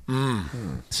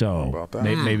 So about that?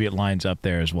 maybe it lines up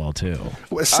there as well, too.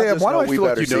 Well, Sam, why do I feel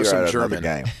like you know some German?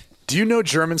 Game. Do you know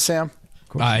German, Sam?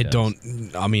 I don't.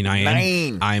 I mean, I am.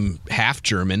 Nein. I'm half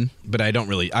German, but I don't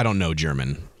know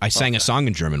German. I sang a song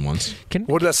in German once.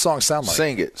 What did that song sound like?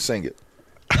 Sing it.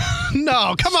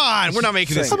 No, come on. We're not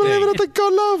making this. I believe in the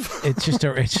God love. It's just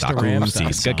a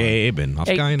Ramstein song. Gegeben auf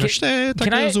Hey, keiner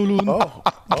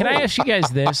Can I ask you guys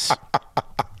this?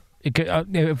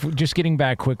 If we're just getting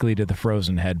back quickly to the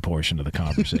frozen head portion of the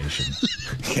conversation.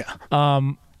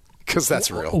 Yeah. Because that's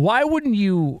real. Why wouldn't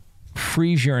you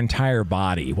freeze your entire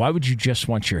body? Why would you just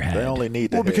want your head? They only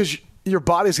need the Well, head. because your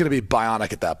body's going to be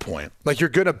bionic at that point. Like, you're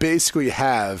going to basically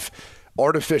have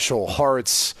artificial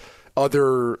hearts,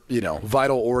 other,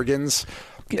 vital organs.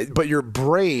 But your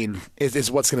brain is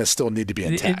what's going to still need to be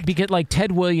intact. Because like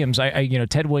Ted Williams,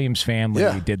 Ted Williams' family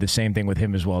Yeah. did the same thing with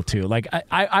him as well too. Like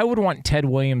I would want Ted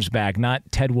Williams back, not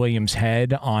Ted Williams'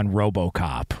 head on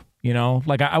RoboCop.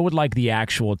 Like I would like the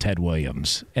actual Ted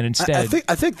Williams, and instead,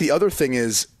 I think the other thing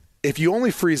is, if you only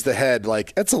freeze the head,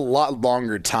 like, it's a lot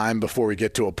longer time before we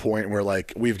get to a point where,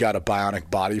 like, we've got a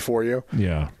bionic body for you.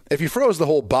 yeah. If you froze the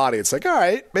whole body, it's like, all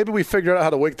right, maybe we figured out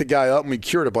how to wake the guy up and we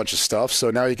cured a bunch of stuff,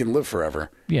 so now he can live forever.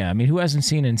 Yeah, I mean, who hasn't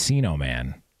seen Encino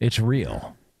Man? It's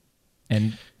real.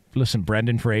 And listen,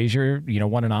 Brendan Fraser,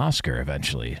 won an Oscar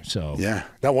eventually. So Yeah,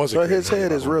 that was a So great his movie, head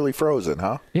by is the way. really frozen,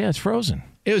 huh? yeah, it's frozen.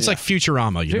 It was like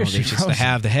Futurama, They Seriously, just frozen.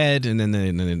 have the head, and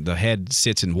then the head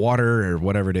sits in water or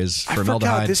whatever it is, I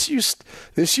formaldehyde. forgot,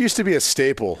 this used to be a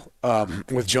staple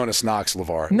with Jonas Knox,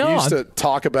 LaVar. No, he used to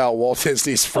talk about Walt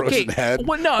Disney's frozen head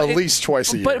at least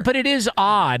twice a year. But it is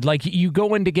odd. Like, you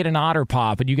go in to get an Otter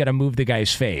Pop and you got to move the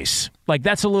guy's face. Like,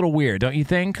 that's a little weird, don't you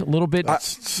think? A little bit. I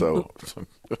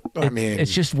mean,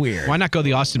 it's just weird. Why not go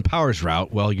the Austin Powers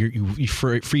route? Well, you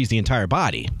freeze the entire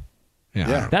body.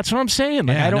 Yeah. That's what I'm saying.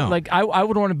 Like, Yeah, I don't no. like. I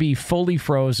would want to be fully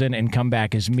frozen and come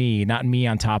back as me, not me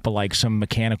on top of like some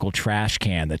mechanical trash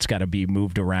can that's got to be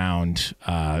moved around.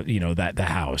 The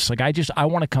house. Like, I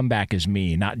want to come back as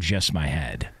me, not just my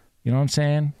head. You know what I'm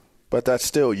saying? But that's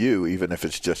still you, even if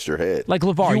it's just your head. Like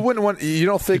LaVar. You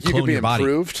don't think you could clone be your body.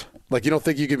 improved? Like, you don't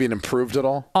think you could be improved at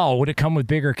all? Oh, would it come with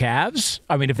bigger calves?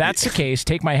 I mean, if that's the case,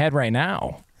 take my head right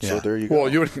now. So there you go. Well,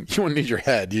 you wouldn't need your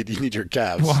head. You need your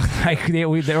calves. Well,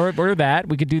 or that.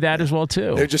 We could do that as well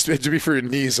too. It'd be for your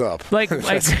knees up. Like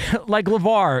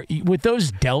LaVar, with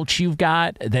those delts you've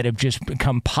got that have just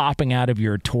come popping out of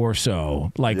your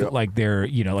torso, like they're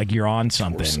like you're on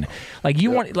something. Like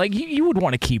you want, like you would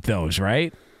want to keep those,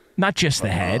 right? Not just the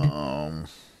head.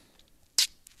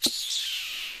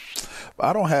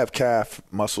 I don't have calf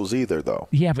muscles either, though.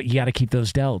 Yeah, but you got to keep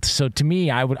those delts. So to me,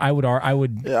 I would. Yeah,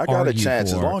 I got a argue chance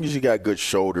for, as long as you got good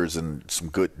shoulders and some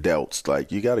good delts.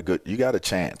 Like you got a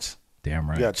chance. Damn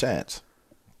right. You got a chance.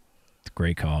 It's a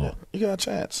great call. Yeah, you got a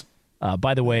chance.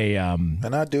 By the way,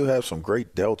 and I do have some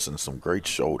great delts and some great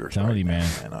shoulders. Tell you, man.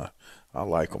 And I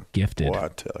like them. Gifted. Boy, I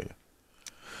tell you.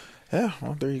 Yeah,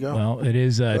 well, there you go. Well, it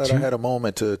is. Glad I had a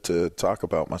moment to talk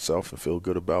about myself and feel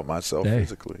good about myself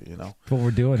physically. That's what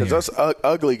we're doing. Because us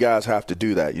ugly guys have to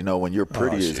do that. When you're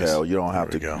pretty as hell, you don't have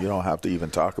to. Go. You don't have to even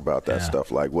talk about that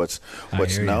stuff. Like what's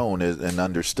known and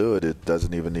understood, it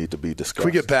doesn't even need to be discussed. Can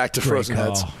we get back to frozen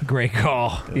heads? Great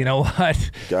call. You know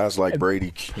what? Guys like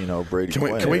Brady. Brady.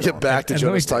 Can we get back to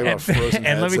Jonas talking about frozen heads?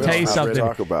 And let me tell you something.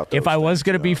 Talk about if I was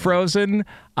going to be frozen,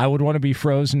 I would want to be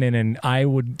frozen in an I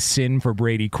would sin for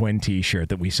Brady Quinn T-shirt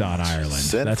that we saw in Ireland.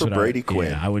 Sin for Brady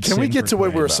Quinn. Yeah, I would. Can we get to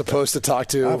what we were Quinn. supposed to talk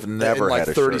to? I've never in like had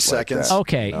a 30 shirt seconds. Like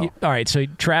Okay, no. All right. So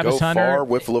Travis Go Hunter far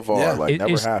with LaVar,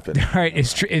 never happened. All right,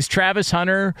 is Travis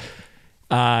Hunter?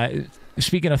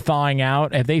 Speaking of thawing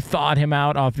out, have they thawed him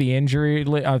out off the injured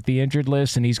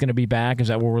list, and he's going to be back? Is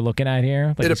that what we're looking at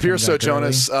here? It appears so,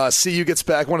 Jonas. CU gets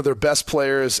back one of their best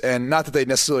players, and not that they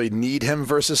necessarily need him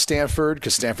versus Stanford,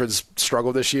 because Stanford's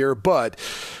struggled this year, but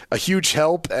a huge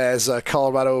help as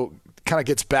Colorado kind of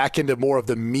gets back into more of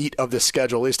the meat of the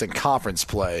schedule, at least in conference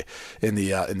play in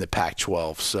the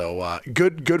Pac-12. So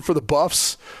good for the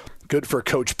Buffs. Good for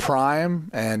Coach Prime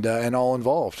and all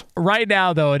involved. Right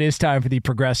now, though, it is time for the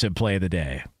progressive play of the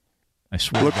day. I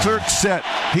swear. Leclerc set.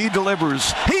 He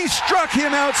delivers. He struck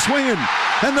him out swinging.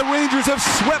 And the Rangers have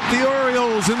swept the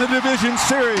Orioles in the division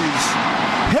series.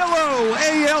 Hello,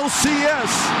 ALCS.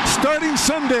 Starting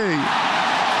Sunday.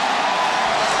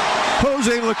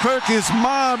 Jose Leclerc is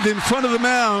mobbed in front of the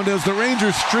mound as the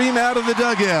Rangers stream out of the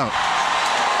dugout.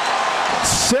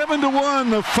 7-1,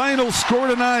 the final score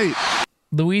tonight.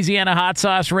 Louisiana Hot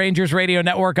Sauce Rangers Radio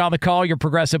Network on the call. Your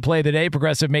progressive play of the day.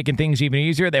 Progressive making things even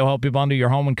easier. They will help you bundle your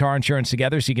home and car insurance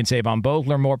together so you can save on both.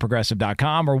 Learn more at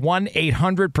Progressive.com or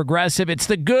 1-800-PROGRESSIVE. It's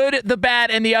the good, the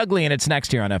bad, and the ugly, and it's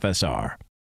next here on FSR.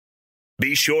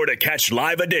 Be sure to catch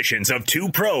live editions of Two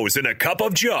Pros and a Cup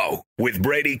of Joe with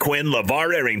Brady Quinn,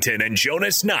 LaVar Arrington, and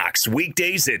Jonas Knox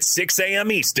weekdays at 6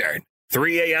 a.m. Eastern,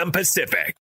 3 a.m.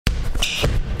 Pacific.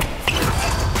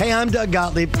 Hey, I'm Doug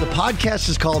Gottlieb. The podcast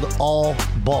is called All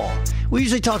Ball. We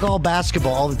usually talk all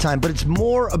basketball all the time, but it's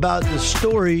more about the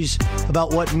stories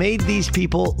about what made these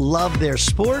people love their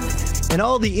sport and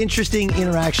all the interesting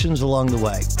interactions along the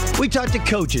way. We talk to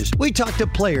coaches. We talk to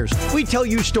players. We tell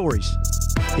you stories.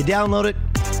 You download it.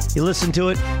 You listen to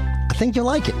it. I think you'll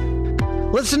like it.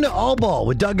 Listen to All Ball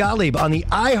with Doug Gottlieb on the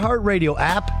iHeartRadio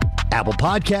app, Apple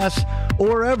Podcasts, or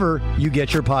wherever you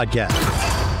get your podcasts.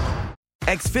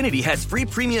 Xfinity has free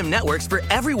premium networks for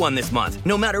everyone this month,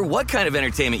 no matter what kind of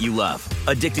entertainment you love.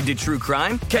 Addicted to true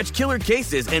crime? Catch killer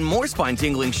cases and more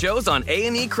spine-tingling shows on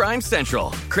A&E Crime Central.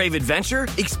 Crave adventure?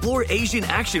 Explore Asian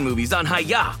action movies on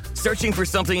Hi-Ya. Searching for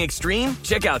something extreme?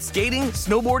 Check out skating,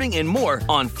 snowboarding, and more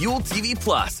on Fuel TV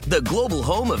Plus, the global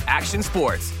home of action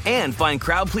sports. And find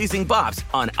crowd-pleasing bops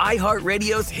on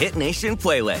iHeartRadio's Hit Nation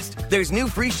playlist. There's new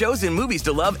free shows and movies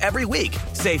to love every week.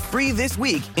 Say free this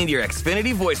week in your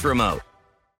Xfinity voice remote.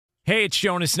 Hey, it's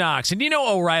Jonas Knox, and you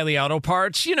know O'Reilly Auto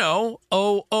Parts. You know,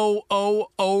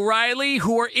 O'Reilly,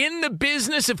 who are in the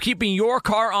business of keeping your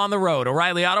car on the road.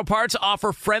 O'Reilly Auto Parts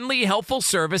offer friendly, helpful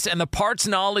service and the parts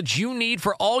knowledge you need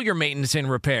for all your maintenance and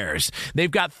repairs. They've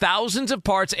got thousands of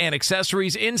parts and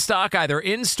accessories in stock, either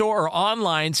in-store or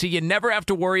online, so you never have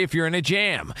to worry if you're in a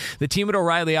jam. The team at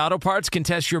O'Reilly Auto Parts can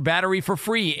test your battery for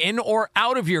free, in or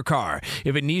out of your car.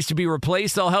 If it needs to be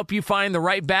replaced, they'll help you find the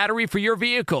right battery for your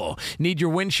vehicle. Need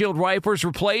your windshield wipers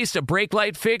replaced, a brake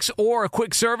light fix, or a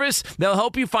quick service? They'll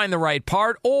help you find the right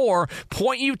part or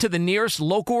point you to the nearest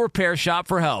local repair shop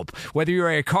for help. Whether you're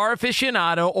a car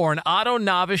aficionado or an auto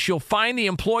novice, you'll find the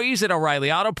employees at O'Reilly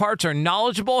Auto Parts are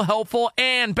knowledgeable, helpful,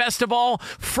 and best of all,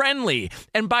 friendly.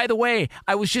 And by the way,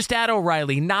 I was just at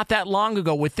O'Reilly not that long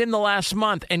ago, within the last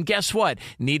month, and guess what?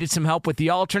 Needed some help with the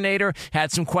alternator,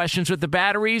 had some questions with the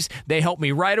batteries. They helped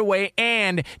me right away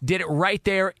and did it right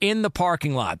there in the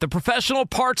parking lot. The professional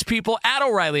parts people at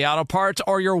O'Reilly Auto Parts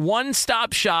are your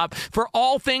one-stop shop for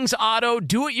all things auto,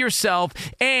 do-it-yourself,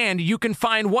 and you can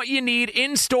find what you need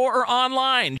in-store or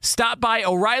online. Stop by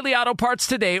O'Reilly Auto Parts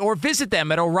today or visit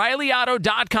them at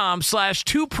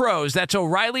O'ReillyAuto.com/2pros. That's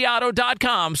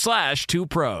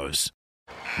O'ReillyAuto.com/2pros.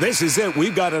 This is it.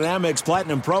 We've got an Amex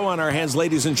Platinum Pro on our hands,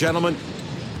 ladies and gentlemen.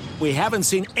 We haven't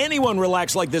seen anyone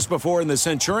relax like this before in the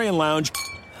Centurion Lounge.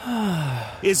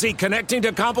 Is he connecting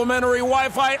to complimentary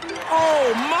Wi-Fi?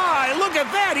 Oh, my! Look at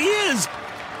that! He is!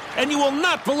 And you will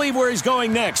not believe where he's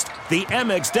going next. The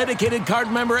Amex dedicated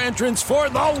card member entrance for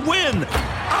the win!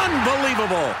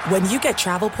 Unbelievable. When you get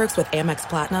travel perks with Amex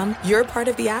Platinum, you're part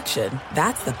of the action.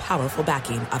 That's the powerful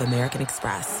backing of American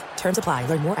Express. Terms apply.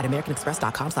 Learn more at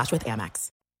americanexpress.com/withAmex.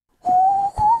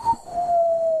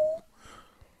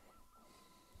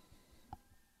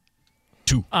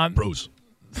 Two pros.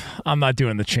 I'm not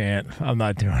doing the chant. I'm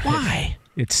not doing it. Why?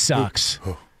 It sucks.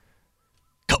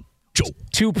 Cup Joe.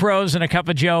 Two pros and a cup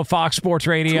of Joe, Fox Sports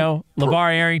Radio.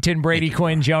 LaVar Arrington, Brady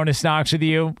Quinn, Jonas Knox with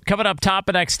you. Coming up top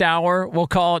of next hour, we'll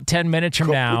call it 10 minutes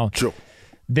from now. Joe.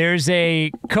 There's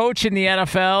a coach in the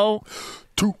NFL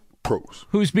Pros.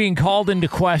 who's being called into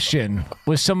question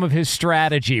with some of his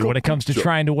strategy when it comes to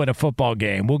trying to win a football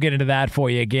game. We'll get into that for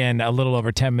you again a little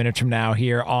over 10 minutes from now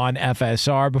here on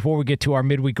FSR. Before we get to our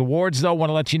midweek awards, though, I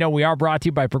want to let you know we are brought to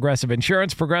you by Progressive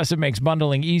Insurance. Progressive makes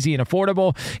bundling easy and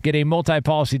affordable. Get a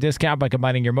multi-policy discount by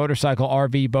combining your motorcycle,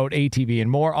 RV, boat, ATV,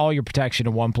 and more. All your protection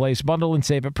in one place. Bundle and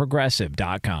save at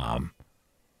Progressive.com.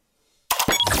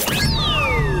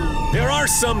 There are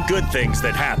some good things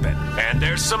that happen, and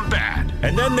there's some bad.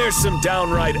 And then there's some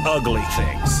downright ugly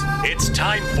things. It's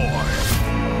time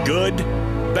for Good,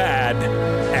 Bad,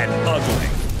 and Ugly.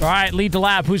 All right, lead the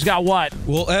lap. Who's got what?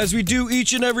 Well, as we do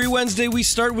each and every Wednesday, we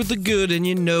start with the good, and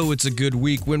you know it's a good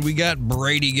week when we got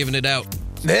Brady giving it out.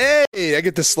 Hey, I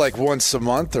get this like once a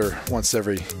month or once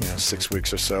every 6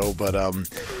 weeks or so. But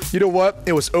you know what?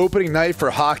 It was opening night for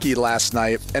hockey last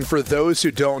night. And for those who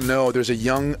don't know, there's a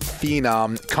young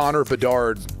phenom, Connor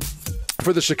Bedard,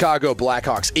 for the Chicago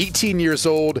Blackhawks. 18 years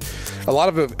old. A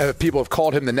lot of people have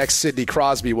called him the next Sidney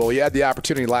Crosby. Well, he had the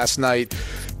opportunity last night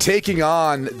taking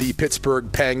on the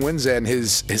Pittsburgh Penguins and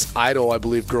his idol, I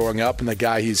believe, growing up, and the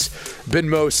guy he's been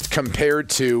most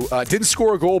compared to. Didn't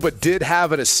score a goal, but did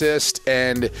have an assist,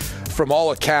 and from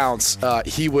all accounts,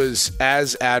 he was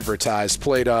as advertised.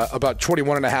 Played about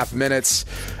 21 and a half minutes.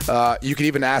 You could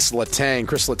even ask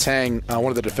Chris Letang,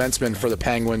 one of the defensemen for the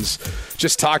Penguins,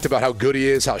 just talked about how good he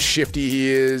is, how shifty he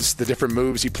is, the different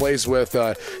moves he plays with.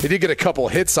 He did get a couple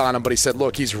hits on him, but he said,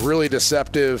 look, he's really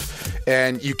deceptive,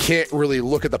 and you can't really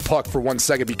look at the puck for 1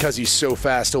 second because he's so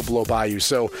fast, he'll blow by you.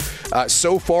 So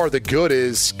far, the good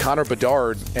is Connor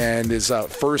Bedard and his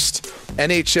first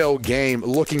NHL game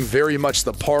looking very much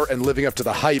the part and living up to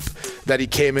the hype that he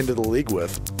came into the league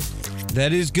with.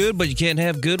 That is good, but you can't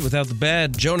have good without the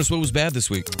bad. Jonas, what was bad this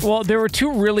week? Well, there were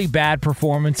two really bad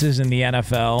performances in the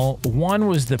NFL. One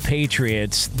was the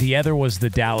Patriots. The other was the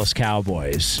Dallas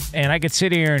Cowboys. And I could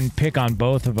sit here and pick on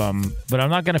both of them, but I'm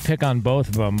not going to pick on both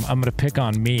of them. I'm going to pick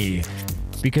on me,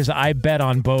 because I bet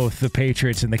on both the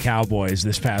Patriots and the Cowboys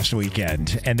this past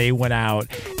weekend, and they went out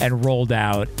and rolled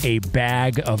out a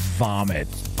bag of vomit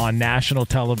on national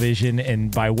television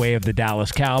and by way of the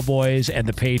Dallas Cowboys and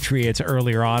the Patriots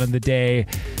earlier on in the day.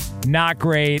 Not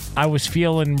great. I was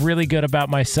feeling really good about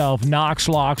myself. Knox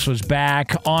Locks was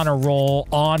back on a roll,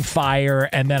 on fire,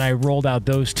 and then I rolled out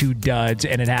those two duds,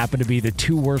 and it happened to be the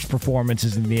two worst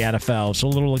performances in the NFL. So a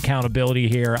little accountability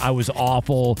here. I was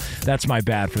awful. That's my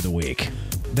bad for the week.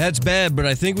 That's bad, but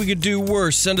I think we could do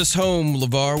worse. Send us home,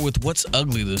 LaVar, with what's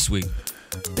ugly this week.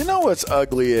 You know what's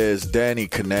ugly is Danny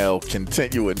Cannell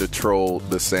continuing to troll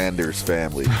the Sanders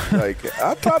family. Like,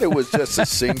 I thought it was just a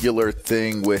singular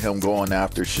thing with him going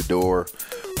after Shador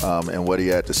and what he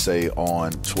had to say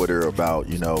on Twitter about,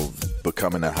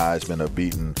 becoming a Heisman of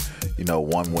beating,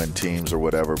 one-win teams or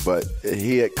whatever. But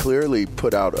he had clearly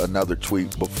put out another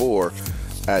tweet before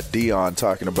at Dion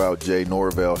talking about Jay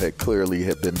Norvell had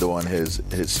been doing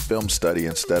his film study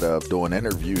instead of doing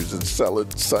interviews and selling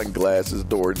sunglasses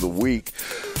during the week.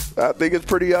 I think it's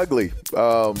pretty ugly.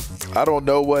 I don't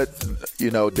know what,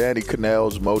 Danny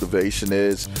Cannell's motivation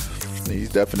is.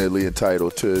 He's definitely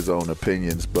entitled to his own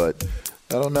opinions, but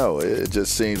I don't know. It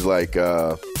just seems like,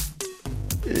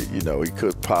 he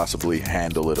could possibly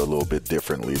handle it a little bit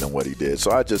differently than what he did.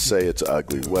 So I just say it's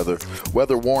ugly.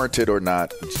 Whether warranted or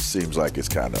not, it just seems like it's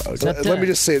kind of ugly. Let me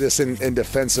just say this in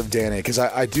defense of Danny, because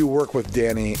I do work with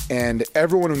Danny, and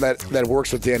everyone that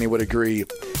works with Danny would agree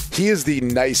he is the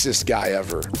nicest guy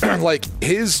ever. Like,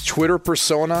 his Twitter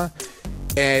persona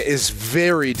is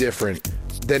very different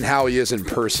than how he is in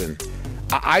person.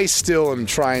 I still am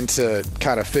trying to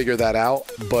kind of figure that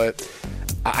out, but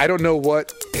I don't know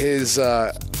what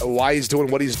why he's doing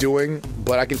what he's doing,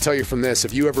 but I can tell you from this,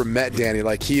 if you ever met Danny,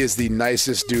 like, he is the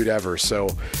nicest dude ever. So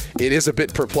it is a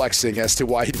bit perplexing as to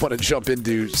why he'd want to jump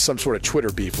into some sort of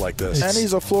Twitter beef like this. And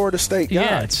he's a Florida State guy.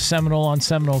 Yeah, it's Seminole on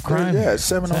Seminole crime. Yeah, it's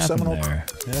Seminole. There.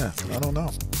 Yeah, I don't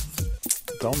know.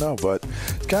 But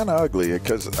it's kind of ugly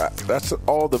because that's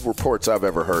all the reports I've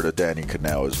ever heard of Danny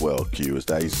Cannell as well, Q, is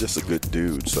that he's just a good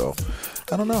dude. So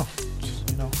I don't know.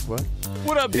 what?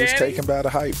 What up, He was Danny? taken by the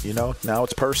hype, Now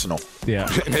it's personal. Yeah.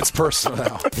 It's personal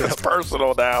now. It's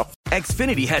personal now.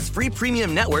 Xfinity has free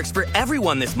premium networks for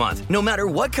everyone this month, no matter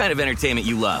what kind of entertainment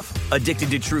you love.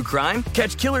 Addicted to true crime?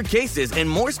 Catch killer cases and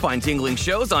more spine-tingling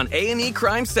shows on A&E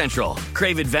Crime Central.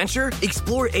 Crave adventure?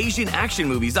 Explore Asian action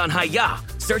movies on Hi-Ya.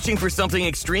 Searching for something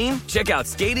extreme? Check out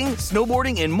skating,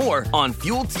 snowboarding, and more on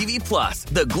Fuel TV Plus,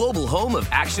 the global home of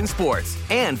action sports.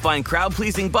 And find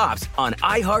crowd-pleasing bops on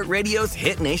iHeartRadio's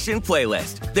Hit Nation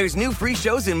playlist. There's new free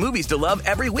shows and movies to love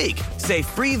every week. Say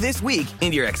free this week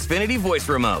in your Xfinity voice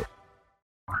remote.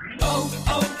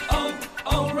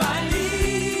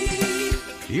 O'Reilly.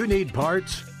 You need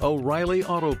parts? O'Reilly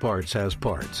Auto Parts has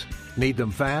parts. Need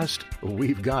them fast?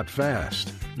 We've got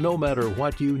fast. No matter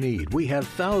what you need, we have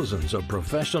thousands of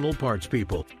professional parts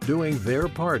people doing their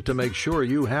part to make sure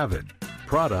you have it.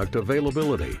 Product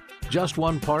availability. Just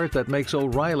one part that makes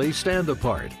O'Reilly stand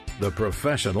apart. The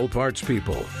professional parts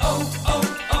people.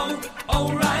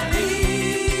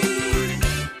 O'Reilly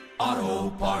Auto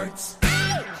Parts.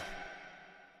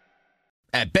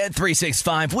 At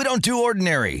Bet365, we don't do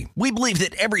ordinary. We believe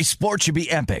that every sport should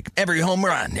be epic. Every home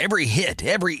run, every hit,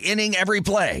 every inning, every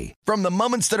play. From the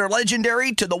moments that are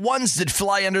legendary to the ones that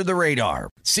fly under the radar.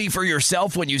 See for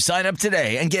yourself when you sign up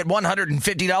today and get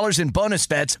 $150 in bonus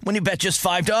bets when you bet just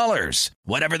 $5.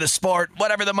 Whatever the sport,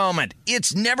 whatever the moment,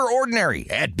 it's never ordinary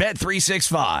at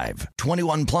Bet365.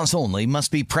 21 plus only.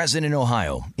 Must be present in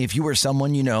Ohio. If you or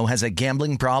someone you know has a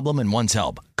gambling problem and wants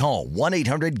help, call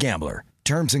 1-800-GAMBLER.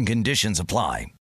 Terms and conditions apply.